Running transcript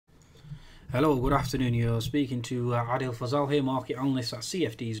Hello, good afternoon. You're speaking to Adil Fazal here, market analyst at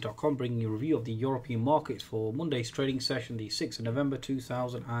CFDs.com, bringing you a review of the European markets for Monday's trading session, the 6th of November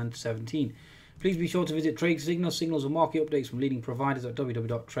 2017. Please be sure to visit Signals and market updates from leading providers at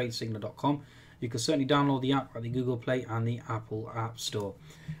www.tradesignal.com. You can certainly download the app at the Google Play and the Apple App Store.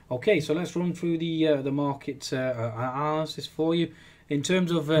 Okay, so let's run through the market analysis for you. In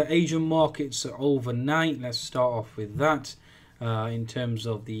terms of Asian markets overnight, let's start off with that. In terms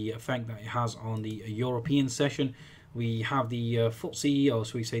of the effect that it has on the European session, we have the FTSE, or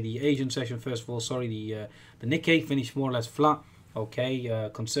so we say the Asian session first of all. Sorry, the Nikkei finished more or less flat. Okay,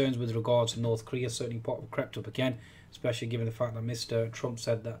 concerns with regards to North Korea certainly crept up again, especially given the fact that Mr. Trump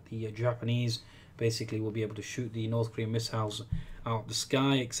said that the Japanese basically will be able to shoot the North Korean missiles out of the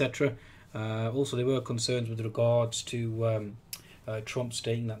sky, etc. Also, there were concerns with regards to Trump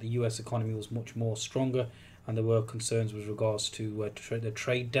stating that the US economy was much more stronger. And there were concerns with regards to the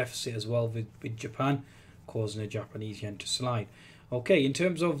trade deficit as well with Japan, causing the Japanese yen to slide. Okay, in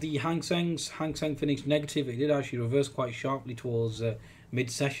terms of the Hang Seng finished negative. It did actually reverse quite sharply towards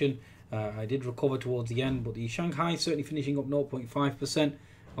mid-session. I did recover towards the end, but the Shanghai certainly finishing up 0.5%.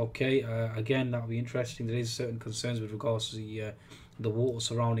 Okay, again, that'll be interesting. There is certain concerns with regards to the water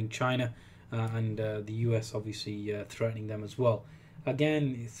surrounding China and the US obviously threatening them as well.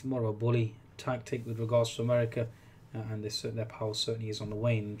 Again, it's more of a bully tactic with regards to America, and their power certainly is on the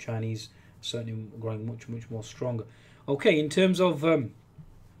wane, and Chinese certainly growing much more stronger. Okay, in terms of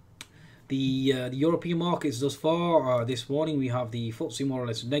the European markets thus far, this morning we have the FTSE more or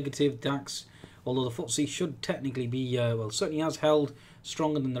less negative, DAX, although the FTSE should technically be, certainly has held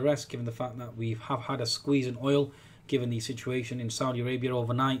stronger than the rest, given the fact that we have had a squeeze in oil, given the situation in Saudi Arabia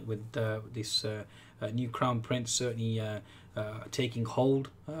overnight with this new crown prince certainly taking hold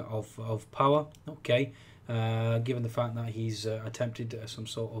of power. Okay, given the fact that he's attempted some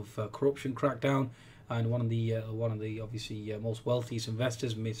sort of corruption crackdown, and one of the obviously most wealthiest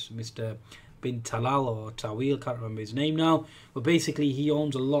investors, Mr. Bin Talal or Tawil, can't remember his name now, but basically he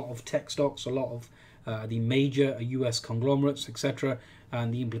owns a lot of tech stocks, a lot of the major US conglomerates, etc.,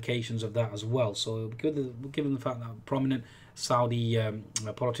 and the implications of that as well. So given the fact that prominent Saudi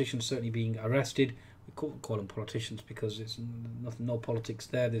politicians certainly being arrested, we couldn't call them politicians because it's no politics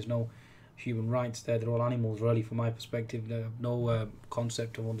there. There's no human rights there. They're all animals, really, from my perspective. They have no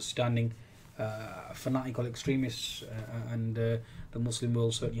concept of understanding fanatical extremists, and the Muslim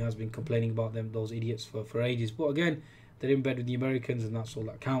world certainly has been complaining about those idiots for ages. But again, they're in bed with the Americans, and that's all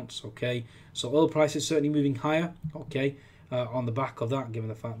that counts. Okay, so oil prices certainly moving higher. Okay, on the back of that, given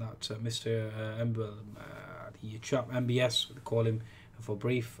the fact that Mr. the chap MBS, we call him for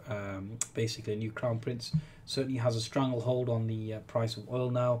brief, basically a new crown prince, certainly has a stranglehold on the price of oil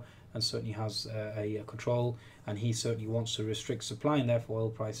now, and certainly has a control, and he certainly wants to restrict supply, and therefore oil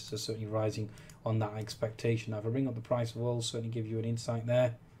prices are certainly rising on that expectation. Now, if I bring up the price of oil, certainly give you an insight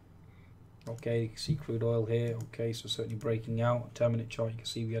there. Okay, you can see crude oil here. Okay, so certainly breaking out. 10-minute chart, you can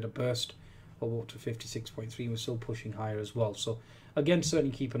see we had a burst up to 56.3. We're still pushing higher as well. So again, certainly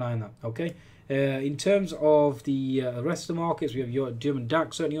keep an eye on that. Okay, in terms of the rest of the markets, we have your German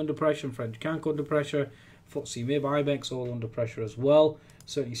DAX certainly under pressure, and French CAC under pressure, FTSE MIB, IBEX all under pressure as well.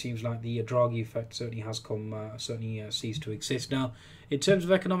 Certainly seems like the Draghi effect certainly has ceased to exist now. In terms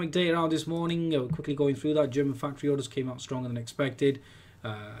of economic data out this morning, quickly going through that, German factory orders came out stronger than expected.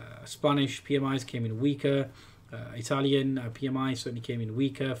 Spanish PMIs came in weaker. Italian PMI certainly came in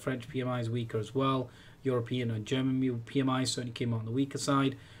weaker. French PMIs weaker as well. European and German PMIs certainly came out on the weaker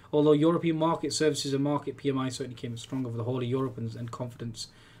side. Although European market services and market PMI certainly came out stronger for the whole of Europe, and confidence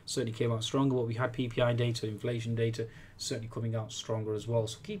certainly came out stronger. But we had PPI data, inflation data certainly coming out stronger as well.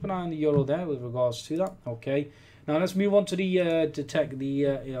 So keep an eye on the euro there with regards to that. Okay, now let's move on to the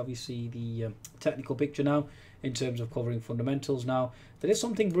obviously the technical picture now, in terms of covering fundamentals. Now, there is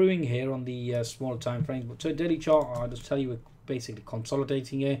something brewing here on the smaller time frames, but to a daily chart, I'll just tell you we're basically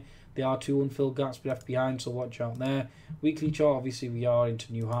consolidating here. There are two unfilled gaps left behind, so watch out there. Weekly chart, obviously we are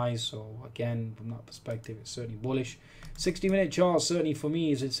into new highs, so again, from that perspective, it's certainly bullish. 60-minute chart, certainly for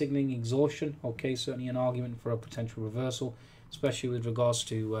me, is it signaling exhaustion. Okay, certainly an argument for a potential reversal, especially with regards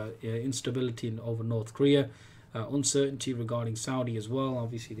to instability over North Korea, uncertainty regarding Saudi as well.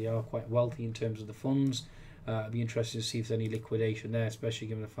 Obviously, they are quite wealthy in terms of the funds. I'd be interested to see if there's any liquidation there, especially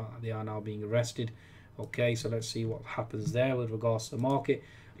given the fact that they are now being arrested. Okay, so let's see what happens there with regards to the market.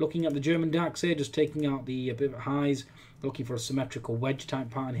 Looking at the German DAX here, just taking out the pivot highs, looking for a symmetrical wedge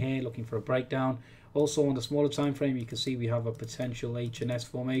type pattern here, looking for a breakdown. Also on the smaller time frame, you can see we have a potential HNS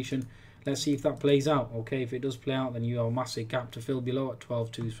formation. Let's see if that plays out. Okay, if it does play out, then you have a massive gap to fill below at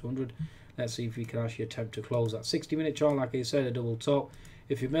 12,200. Let's see if we can actually attempt to close that 60-minute chart. Like I said, a double top.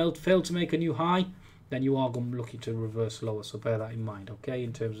 If you fail to make a new high, then you are going to be looking to reverse lower, so bear that in mind, okay?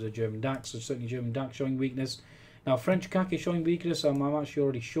 In terms of the German DAX, so certainly German DAX showing weakness. Now French CAC is showing weakness. I'm actually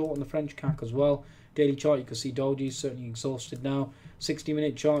already short on the French CAC as well. Daily chart, you can see Doji is certainly exhausted now.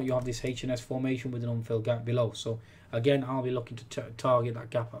 60-minute chart, you have this HNS formation with an unfilled gap below. So again, I'll be looking to target that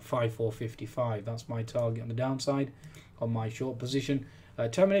gap at 5455. That's my target on the downside on my short position.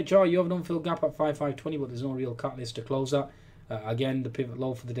 10-minute chart, you have an unfilled gap at 5520, but there's no real catalyst to close that. Again, the pivot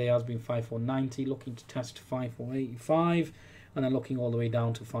low for the day has been 5490, looking to test 5485, and then looking all the way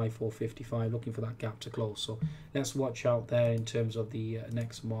down to 5455, looking for that gap to close. So let's watch out there in terms of the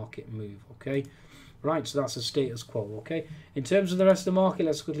next market move, okay? Right, so that's the status quo, okay? In terms of the rest of the market,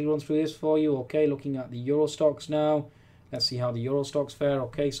 let's quickly run through this for you, okay? Looking at the Euro stocks now. Let's see how the Euro stocks fare,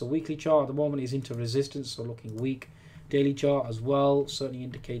 okay? So weekly chart at the moment is into resistance, so looking weak. Daily chart as well, certainly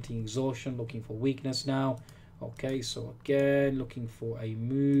indicating exhaustion, looking for weakness now. Okay, so again, looking for a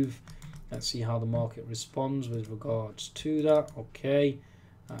move. Let's see how the market responds with regards to that. Okay,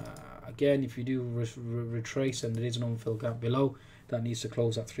 again, if you do retrace and there is an unfilled gap below, that needs to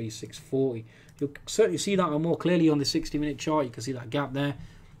close at 3640. You'll certainly see that more clearly on the 60-minute chart. You can see that gap there.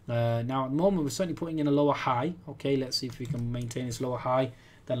 Now, at the moment, we're certainly putting in a lower high. Okay, let's see if we can maintain this lower high,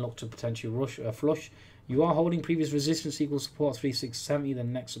 then look to potentially flush. You are holding previous resistance equal support 3670. The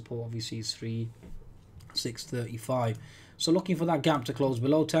next support obviously is 3635. So looking for that gap to close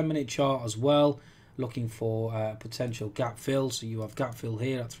below. 10-minute chart as well, looking for potential gap fill. So you have gap fill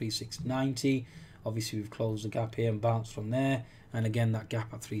here at 3690. Obviously we've closed the gap here and bounced from there, and again that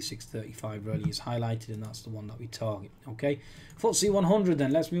gap at 3635 really is highlighted, and that's the one that we target. Okay, FTSE 100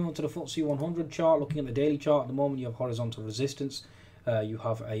 then. Let's move on to the FTSE 100 chart. Looking at the daily chart at the moment, you have horizontal resistance. You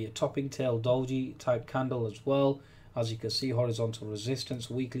have a topping tail doji type candle as well. As you can see, horizontal resistance.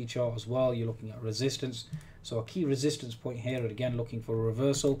 Weekly chart as well, you're looking at resistance. So a key resistance point here, and again looking for a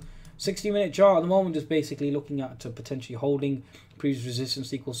reversal. 60-minute chart at the moment is basically looking at potentially holding previous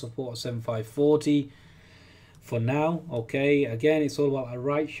resistance equal support at 7540 for now. Okay, again it's all about a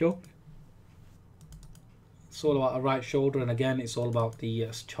right shoulder. It's all about a right shoulder, and again it's all about the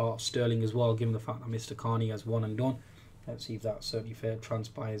chart sterling as well, given the fact that Mr. Carney has one and done. Let's see if that certainly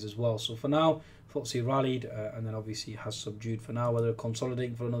transpires as well. So for now, FTSE rallied and then obviously has subdued for now. Whether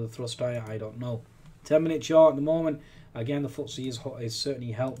consolidating for another thrust higher, I don't know. 10-minute chart at the moment, again the FTSE is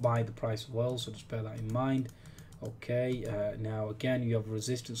certainly helped by the price of oil, so just bear that in mind. Okay, now again you have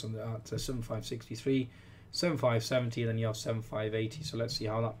resistance on the at 7563, 7570, and then you have 7580. So let's see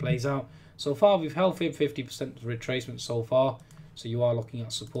how that plays out. So far we've held 50% retracement so far. So you are looking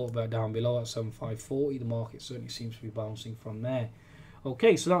at support there down below at 7540. The market certainly seems to be bouncing from there.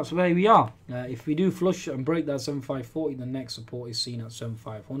 Okay, so that's where we are. If we do flush and break that 7540, the next support is seen at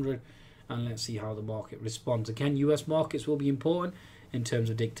 7500. And let's see how the market responds. Again, US markets will be important in terms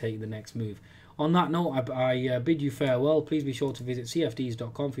of dictating the next move. On that note, I bid you farewell. Please be sure to visit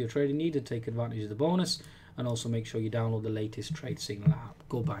cfds.com for your trading needs and take advantage of the bonus. And also make sure you download the latest Trade Signal app.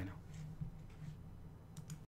 Goodbye now.